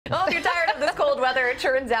weather, it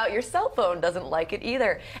turns out your cell phone doesn't like it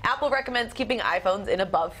either. Apple recommends keeping iPhones in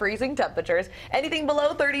above freezing temperatures. Anything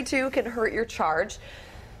below 32 can hurt your charge.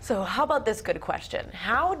 So how about this good question?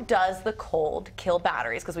 How does the cold kill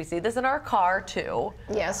batteries? Because we see this in our car, too.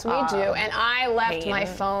 Yes, we do. And I left my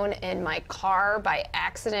phone in my car by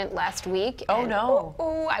accident last week. Oh, no.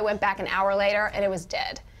 I went back an hour later, and it was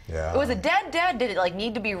dead. Yeah. It was a dead? Did it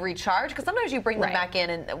need to be recharged? Because sometimes you bring them back in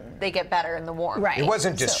and they get better in the warm. Right. It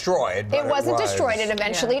wasn't destroyed. But it wasn't destroyed. It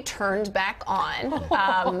eventually turned back on.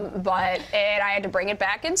 But I had to bring it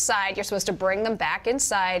back inside. You're supposed to bring them back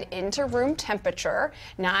inside into room temperature,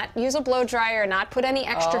 not use a blow dryer, not put any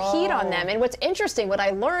extra heat on them. And what's interesting, what I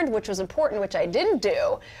learned, which was important, which I didn't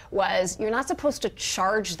do, was you're not supposed to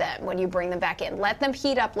charge them when you bring them back in. Let them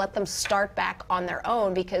heat up. Let them start back on their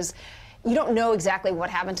own, because you don't know exactly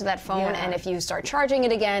what happened to that phone, and if you start charging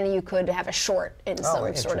it again, you could have a short in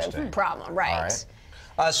some sort of problem, right?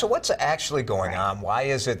 So what's actually going on? Why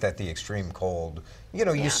is it that the extreme cold, you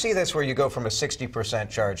know, you see this where you go from a 60%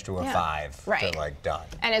 charge to a 5 to like done.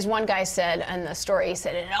 And as one guy said in the story, he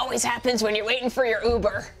said, it always happens when you're waiting for your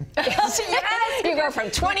Uber. You go from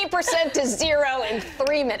 20% to 0 in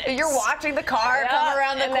 3 minutes. You're watching the car come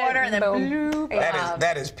around the corner and then boom.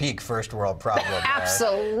 That is peak first world problem.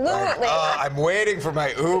 Absolutely. Like, I'm waiting for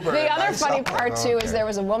my Uber. The other funny part, too, is there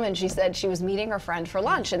was a woman, she said she was meeting her friend for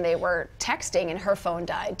lunch, and they were texting, and her phone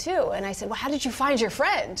died, too. And I said, well, how did you find your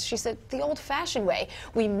friend? She said, the old-fashioned way.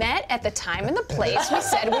 We met at the time and the place we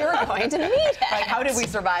said we were going to meet at. Like, how did we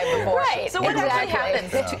survive before? Right. So what actually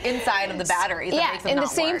happens inside of the batteries? And the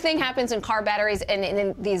same thing happens in car batteries and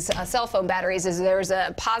in these cell phone batteries. Is there's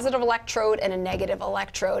a positive electrode and a negative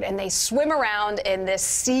electrode, and they swim around in this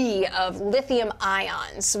sea of lithium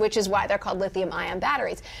ions, which is why they're called lithium-ion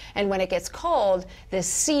batteries. And when it gets cold, this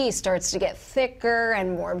sea starts to get thicker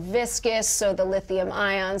and more viscous, so the lithium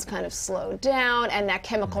ions kind of slow down, and that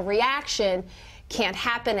chemical reaction can't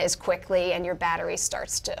happen as quickly, and your battery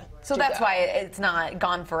starts to that's why it's not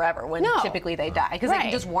gone forever when typically they die, because they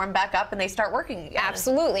can just warm back up and they start working again.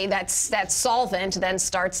 Absolutely. that solvent then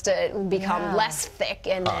starts to become less thick,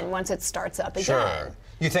 and then once it starts up again.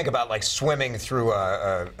 You think about like swimming through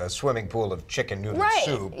a swimming pool of chicken noodle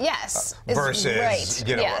soup. Yes. Versus,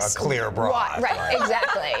 you know, a clear broth. Right,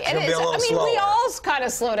 exactly. And I mean, we all kind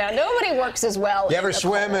of slow down. Nobody works as well. You ever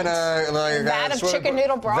swim in a vat of chicken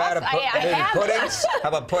noodle broth? I have. Puddings? How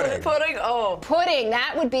about pudding? Pudding? Oh. Pudding.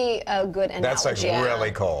 That would be a good analogy. That's like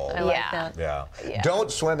really cold. I like that. Yeah.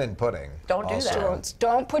 Don't swim in pudding. Don't do that.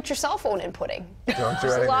 Don't put your cell phone in pudding. Don't do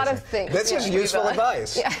There's a lot of things. This is useful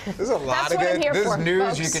advice. This is a lot of good. This is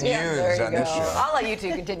news you can use on this show. I'll let you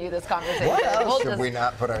two continue this conversation. What else should we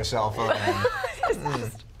not put our cell phone in? It's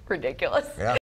just ridiculous.